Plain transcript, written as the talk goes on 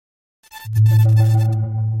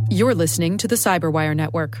You're listening to the Cyberwire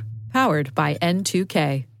Network, powered by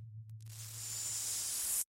N2K.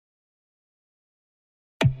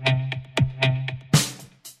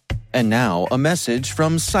 And now, a message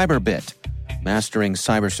from Cyberbit. Mastering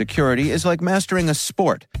cybersecurity is like mastering a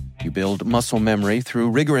sport. You build muscle memory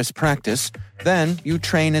through rigorous practice, then you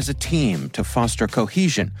train as a team to foster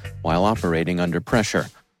cohesion while operating under pressure.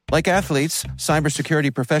 Like athletes,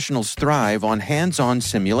 cybersecurity professionals thrive on hands-on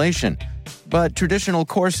simulation. But traditional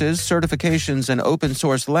courses, certifications, and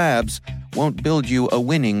open-source labs won't build you a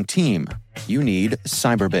winning team. You need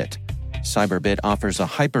Cyberbit. Cyberbit offers a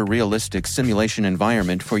hyper-realistic simulation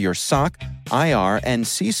environment for your SOC, IR, and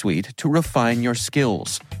C-suite to refine your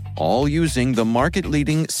skills, all using the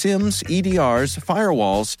market-leading SIMs, EDRs,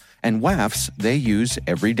 firewalls, and WAFs they use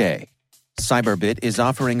every day. Cyberbit is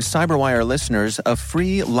offering Cyberwire listeners a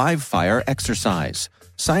free live-fire exercise.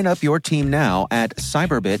 Sign up your team now at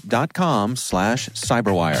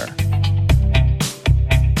cyberbit.com/cyberwire.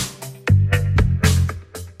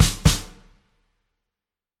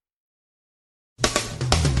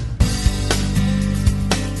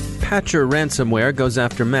 Patcher ransomware goes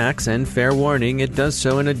after Macs, and fair warning, it does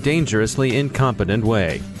so in a dangerously incompetent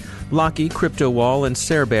way. Locky, CryptoWall, and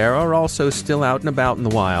Cerber are also still out and about in the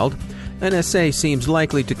wild. NSA seems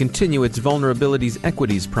likely to continue its vulnerabilities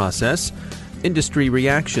equities process. Industry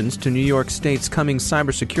reactions to New York State's coming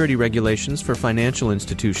cybersecurity regulations for financial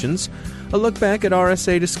institutions. A look back at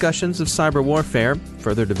RSA discussions of cyber warfare.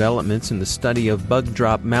 Further developments in the study of bug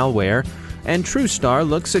drop malware. And TrueStar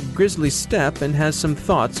looks at Grizzly Step and has some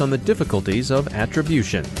thoughts on the difficulties of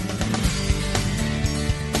attribution.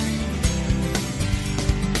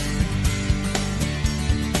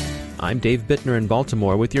 I'm Dave Bittner in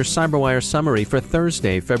Baltimore with your CyberWire summary for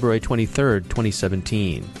Thursday, February 23,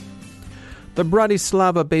 2017. The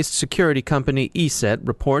Bratislava-based security company ESET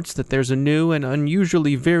reports that there's a new and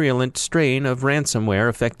unusually virulent strain of ransomware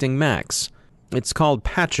affecting Macs. It's called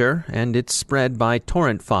Patcher, and it's spread by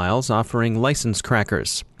torrent files offering license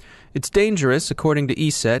crackers. It's dangerous, according to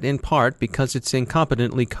ESET, in part because it's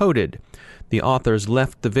incompetently coded. The authors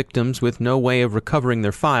left the victims with no way of recovering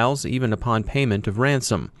their files, even upon payment of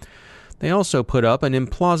ransom. They also put up an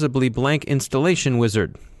implausibly blank installation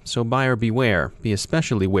wizard, so buyer beware, be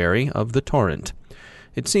especially wary of the torrent.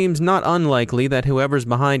 It seems not unlikely that whoever's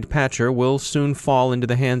behind Patcher will soon fall into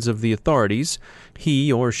the hands of the authorities.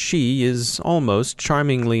 He or she is almost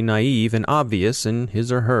charmingly naive and obvious in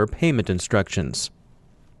his or her payment instructions.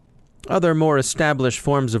 Other more established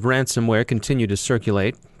forms of ransomware continue to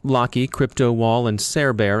circulate. Locky, CryptoWall, and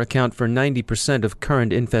Cerber account for 90% of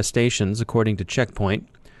current infestations, according to Checkpoint.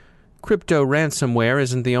 Crypto ransomware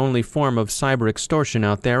isn't the only form of cyber extortion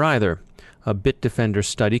out there either. A Bitdefender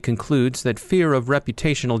study concludes that fear of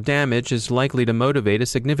reputational damage is likely to motivate a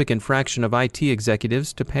significant fraction of IT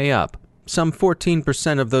executives to pay up. Some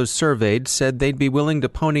 14% of those surveyed said they'd be willing to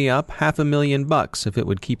pony up $500,000 if it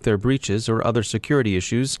would keep their breaches or other security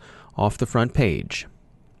issues off the front page.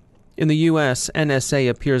 In the U.S., NSA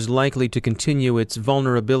appears likely to continue its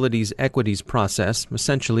vulnerabilities equities process,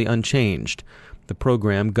 essentially unchanged. The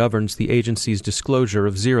program governs the agency's disclosure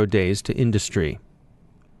of 0 days to industry.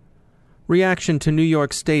 Reaction to New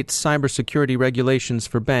York State's cybersecurity regulations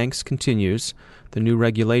for banks continues. The new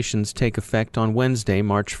regulations take effect on Wednesday,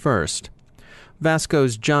 March 1st.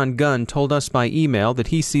 Vasco's John Gunn told us by email that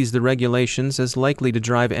he sees the regulations as likely to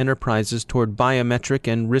drive enterprises toward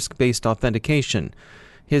biometric and risk-based authentication.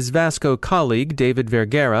 His Vasco colleague, David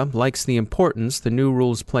Vergara, likes the importance the new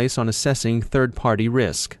rules place on assessing third-party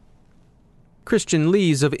risk. Christian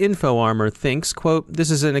Lees of InfoArmor thinks, quote,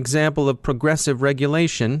 this is an example of progressive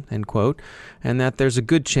regulation, end quote, and that there's a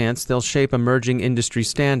good chance they'll shape emerging industry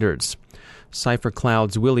standards.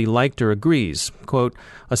 CipherCloud's Willie Leichter agrees, quote,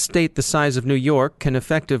 a state the size of New York can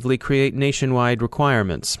effectively create nationwide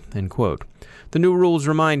requirements, end quote. The new rules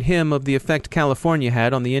remind him of the effect California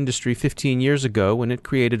had on the industry 15 years ago when it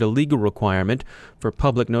created a legal requirement for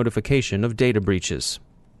public notification of data breaches.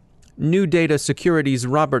 New Data Security's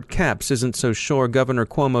Robert Capps isn't so sure Governor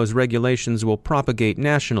Cuomo's regulations will propagate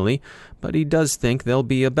nationally, but he does think they'll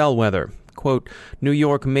be a bellwether. Quote, New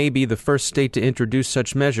York may be the first state to introduce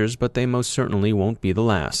such measures, but they most certainly won't be the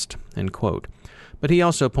last, end quote. But he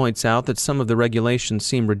also points out that some of the regulations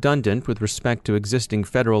seem redundant with respect to existing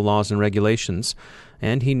federal laws and regulations,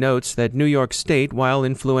 and he notes that New York State, while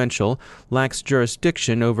influential, lacks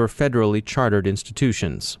jurisdiction over federally chartered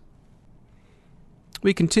institutions.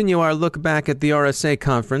 We continue our look back at the RSA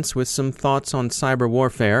conference with some thoughts on cyber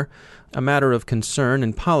warfare, a matter of concern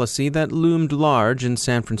and policy that loomed large in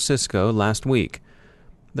San Francisco last week.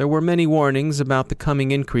 There were many warnings about the coming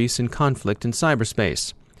increase in conflict in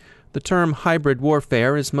cyberspace. The term hybrid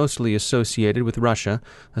warfare is mostly associated with Russia,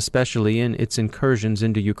 especially in its incursions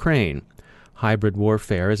into Ukraine. Hybrid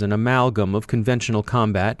warfare is an amalgam of conventional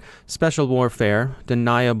combat, special warfare,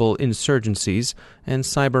 deniable insurgencies, and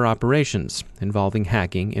cyber operations involving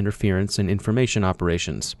hacking, interference, and information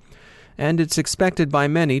operations. And it's expected by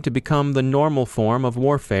many to become the normal form of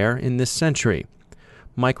warfare in this century.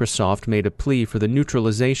 Microsoft made a plea for the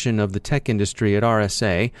neutralization of the tech industry at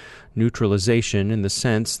RSA, neutralization in the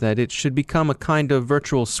sense that it should become a kind of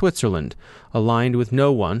virtual Switzerland, aligned with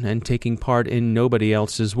no one and taking part in nobody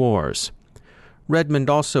else's wars. Redmond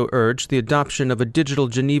also urged the adoption of a digital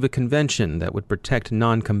Geneva Convention that would protect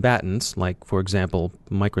non-combatants, like, for example,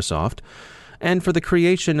 Microsoft, and for the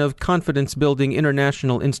creation of confidence-building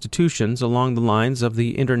international institutions along the lines of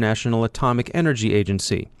the International Atomic Energy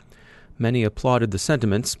Agency. Many applauded the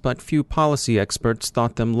sentiments, but few policy experts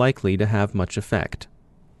thought them likely to have much effect.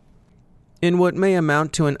 In what may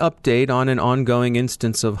amount to an update on an ongoing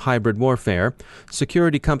instance of hybrid warfare,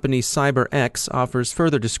 security company CyberX offers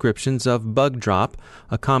further descriptions of Bug Drop,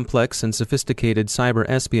 a complex and sophisticated cyber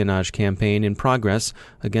espionage campaign in progress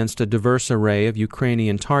against a diverse array of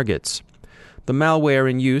Ukrainian targets. The malware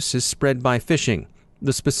in use is spread by phishing.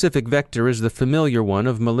 The specific vector is the familiar one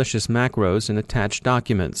of malicious macros and attached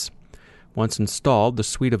documents. Once installed, the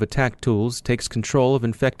suite of attack tools takes control of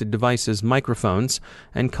infected devices' microphones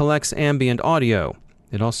and collects ambient audio.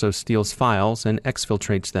 It also steals files and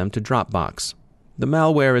exfiltrates them to Dropbox. The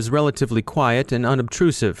malware is relatively quiet and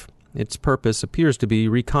unobtrusive. Its purpose appears to be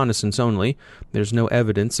reconnaissance only. There's no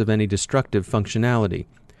evidence of any destructive functionality.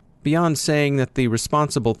 Beyond saying that the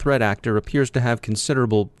responsible threat actor appears to have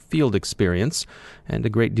considerable field experience and a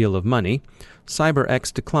great deal of money,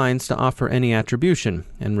 CyberX declines to offer any attribution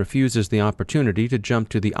and refuses the opportunity to jump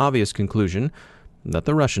to the obvious conclusion that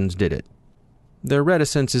the Russians did it. Their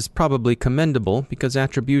reticence is probably commendable because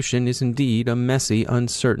attribution is indeed a messy,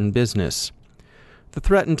 uncertain business. The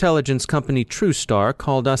threat intelligence company TrueStar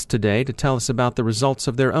called us today to tell us about the results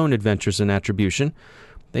of their own adventures in attribution.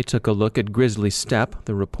 They took a look at Grizzly Steppe,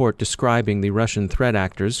 the report describing the Russian threat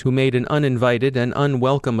actors who made an uninvited and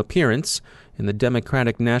unwelcome appearance in the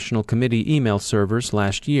Democratic National Committee email servers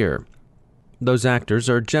last year. Those actors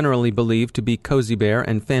are generally believed to be Cozy Bear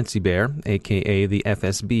and Fancy Bear, a.k.a. the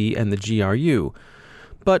FSB and the GRU.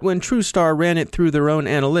 But when TrueStar ran it through their own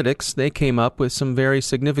analytics, they came up with some very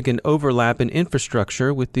significant overlap in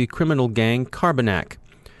infrastructure with the criminal gang Carbanak.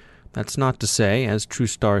 That's not to say, as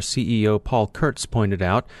TrueStar CEO Paul Kurtz pointed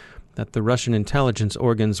out, that the Russian intelligence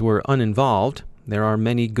organs were uninvolved. There are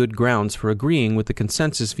many good grounds for agreeing with the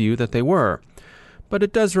consensus view that they were. But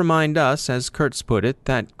it does remind us, as Kurtz put it,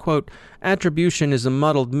 that, quote, attribution is a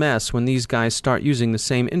muddled mess when these guys start using the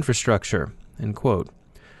same infrastructure, end quote.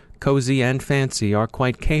 Cozy and Fancy are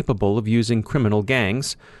quite capable of using criminal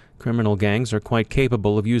gangs. Criminal gangs are quite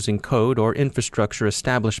capable of using code or infrastructure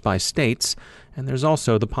established by states, and there's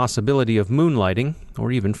also the possibility of moonlighting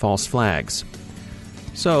or even false flags.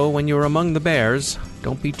 So, when you're among the bears,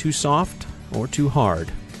 don't be too soft or too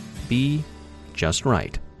hard. Be just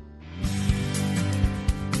right.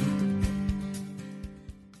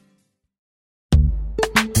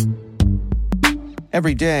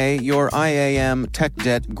 Every day, your IAM tech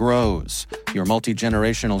debt grows. Your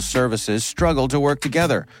multi-generational services struggle to work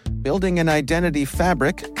together. Building an identity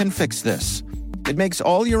fabric can fix this. It makes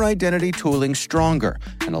all your identity tooling stronger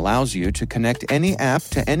and allows you to connect any app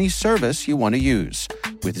to any service you want to use,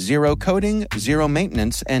 with zero coding, zero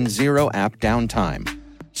maintenance, and zero app downtime.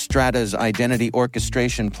 Strata's identity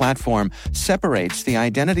orchestration platform separates the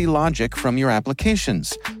identity logic from your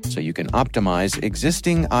applications, so you can optimize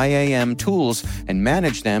existing IAM tools and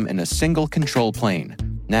manage them in a single control plane.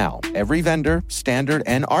 Now, every vendor, standard,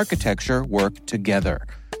 and architecture work together.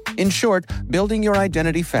 In short, building your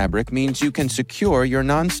identity fabric means you can secure your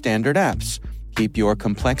non-standard apps, keep your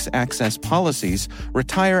complex access policies,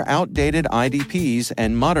 retire outdated IDPs,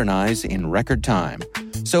 and modernize in record time.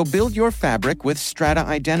 So build your fabric with Strata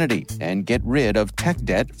Identity and get rid of tech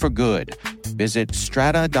debt for good. Visit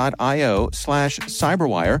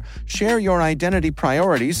strata.io/cyberwire, share your identity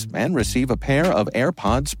priorities, and receive a pair of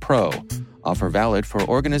AirPods Pro. Offer valid for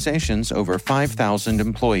organizations over 5,000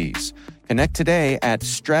 employees. Connect today at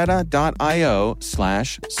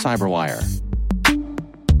strata.io/cyberwire.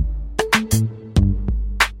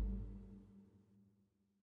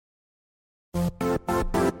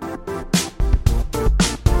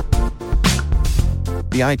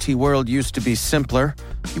 The IT world used to be simpler.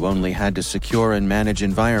 You only had to secure and manage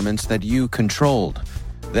environments that you controlled.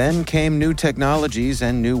 Then came new technologies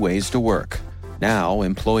and new ways to work. Now,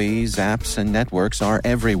 employees, apps, and networks are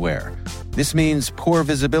everywhere. This means poor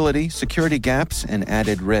visibility, security gaps, and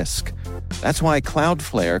added risk. That's why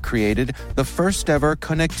Cloudflare created the first-ever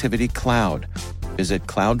connectivity cloud. Visit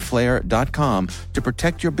cloudflare.com to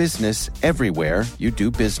protect your business everywhere you do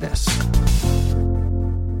business.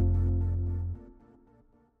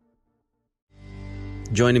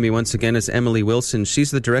 Joining me once again is Emily Wilson.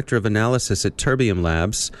 She's the Director of Analysis at Terbium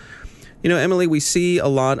Labs. You know, Emily, we see a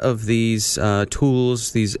lot of these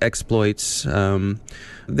tools, these exploits.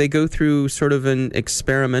 They go through sort of an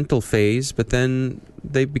experimental phase, but then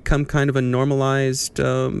they become kind of a normalized, I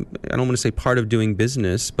don't want to say part of doing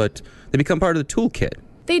business, but they become part of the toolkit.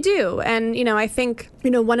 They do. And, I think,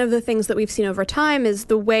 one of the things that we've seen over time is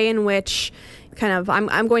the way in which kind of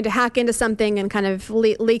I'm going to hack into something and kind of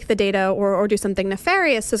leak the data or do something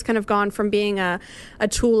nefarious has kind of gone from being a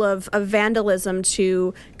tool of vandalism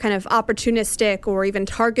to kind of opportunistic or even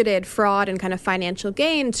targeted fraud and kind of financial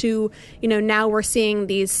gain to, now we're seeing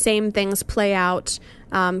these same things play out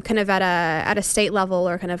kind of at a state level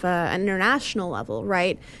or kind of an international level,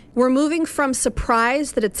 right? We're moving from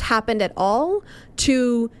surprise that it's happened at all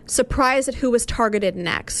to surprise at who was targeted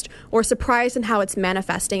next or surprise in how it's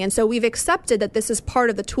manifesting. And so we've accepted that this is part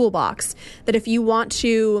of the toolbox, that if you want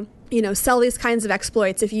to sell these kinds of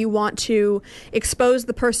exploits, if you want to expose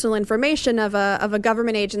the personal information of a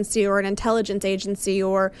government agency or an intelligence agency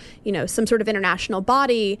or, some sort of international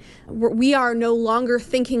body, we are no longer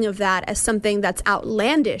thinking of that as something that's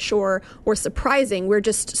outlandish or surprising. We're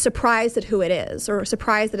just surprised at who it is or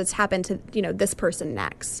surprised that it's happened to, this person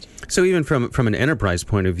next. So even from an enterprise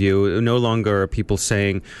point of view, no longer are people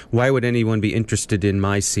saying, why would anyone be interested in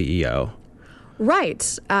my CEO?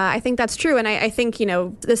 Right. I think that's true. And I think,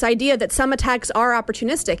 this idea that some attacks are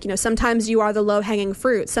opportunistic, sometimes you are the low-hanging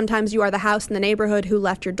fruit. Sometimes you are the house in the neighborhood who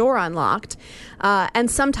left your door unlocked. And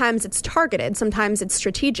sometimes it's targeted. Sometimes it's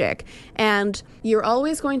strategic. And you're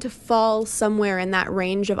always going to fall somewhere in that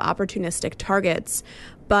range of opportunistic targets.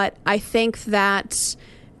 But I think that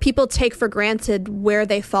people take for granted where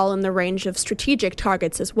they fall in the range of strategic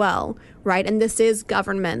targets as well, right? And this is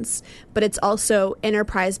governments, but it's also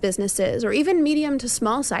enterprise businesses or even medium to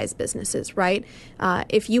small size businesses, right?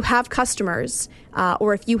 If you have customers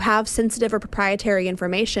or if you have sensitive or proprietary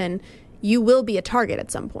information, you will be a target at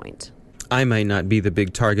some point. I might not be the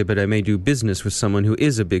big target, but I may do business with someone who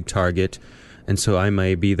is a big target, and so I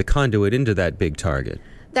may be the conduit into that big target.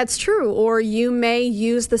 That's true. Or you may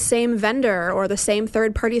use the same vendor or the same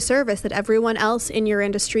third-party service that everyone else in your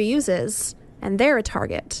industry uses, and they're a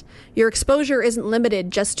target. Your exposure isn't limited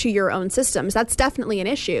just to your own systems. That's definitely an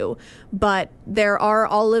issue, but there are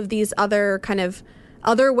all of these other kind of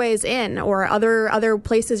other ways in or other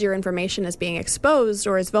places your information is being exposed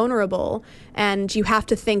or is vulnerable, and you have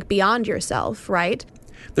to think beyond yourself, right?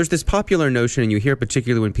 There's this popular notion, and you hear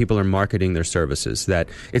particularly when people are marketing their services, that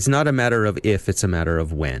it's not a matter of if, it's a matter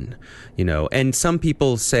of when, And some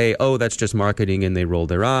people say, oh, that's just marketing, and they roll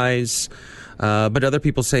their eyes. But other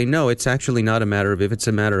people say, no, it's actually not a matter of if, it's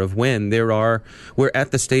a matter of when. We're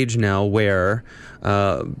at the stage now where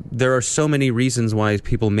there are so many reasons why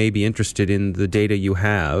people may be interested in the data you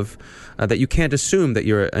have that you can't assume that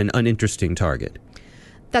you're an uninteresting target.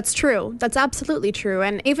 That's true. That's absolutely true.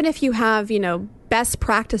 And even if you have, best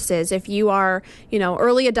practices, if you are,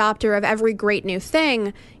 early adopter of every great new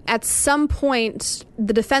thing, at some point,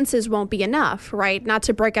 the defenses won't be enough, right? Not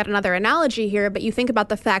to break out another analogy here, but you think about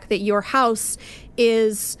the fact that your house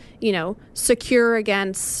is, secure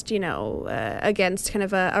against kind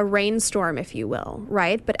of a rainstorm, if you will,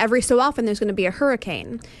 right? But every so often there's going to be a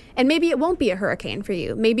hurricane. And maybe it won't be a hurricane for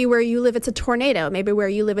you. Maybe where you live, it's a tornado. Maybe where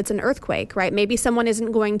you live, it's an earthquake, right? Maybe someone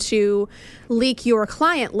isn't going to leak your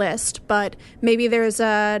client list, but maybe there's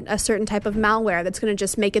a certain type of malware that's going to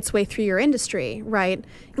just make its way through your industry, right?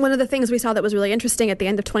 One of the things we saw that was really interesting at the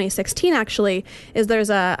end of 2016, actually, is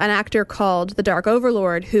there's an actor called the Dark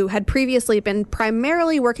Overlord who had previously been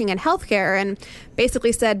primarily working in healthcare and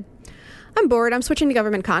basically said, I'm bored, I'm switching to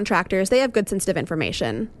government contractors, they have good sensitive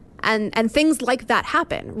information. And things like that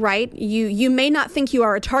happen, right? You may not think you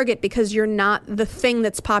are a target because you're not the thing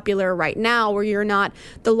that's popular right now, or you're not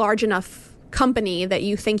the large enough company that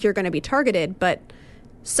you think you're going to be targeted, but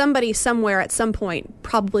somebody somewhere at some point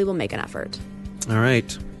probably will make an effort. All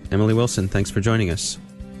right. Emily Wilson, thanks for joining us.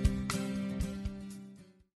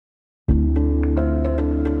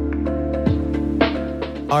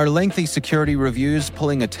 Are lengthy security reviews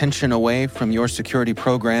pulling attention away from your security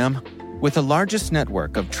program? With the largest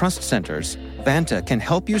network of trust centers, Vanta can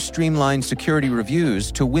help you streamline security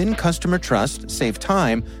reviews to win customer trust, save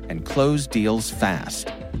time, and close deals fast.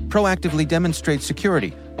 Proactively demonstrate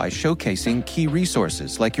security by showcasing key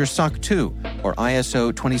resources like your SOC 2 or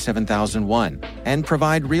ISO 27001 and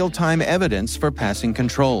provide real-time evidence for passing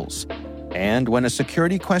controls. And when a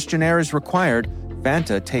security questionnaire is required,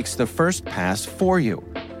 Vanta takes the first pass for you.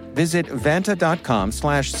 Visit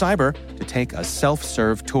vanta.com/cyber to take a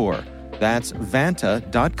self-serve tour. That's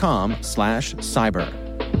vanta.com/cyber.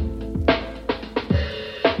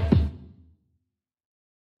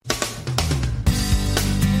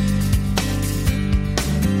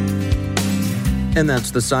 And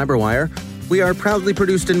that's the Cyberwire. We are proudly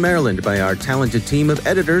produced in Maryland by our talented team of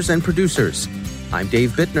editors and producers. I'm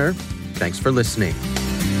Dave Bittner. Thanks for listening.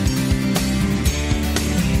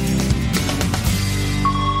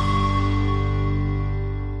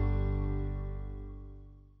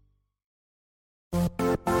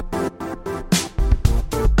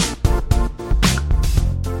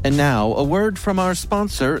 And now, a word from our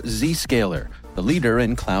sponsor, Zscaler, the leader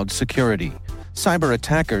in cloud security. Cyber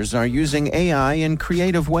attackers are using AI in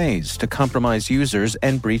creative ways to compromise users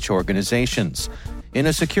and breach organizations. In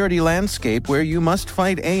a security landscape where you must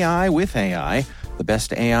fight AI with AI, the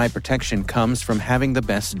best AI protection comes from having the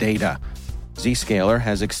best data. Zscaler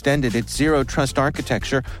has extended its Zero Trust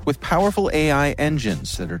architecture with powerful AI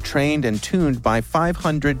engines that are trained and tuned by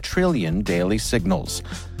 500 trillion daily signals.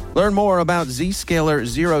 Learn more about Zscaler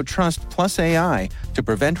Zero Trust plus AI to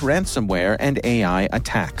prevent ransomware and AI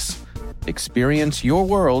attacks. Experience your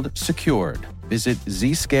world secured. Visit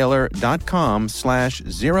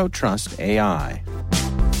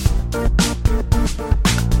zscaler.com/zerotrustai.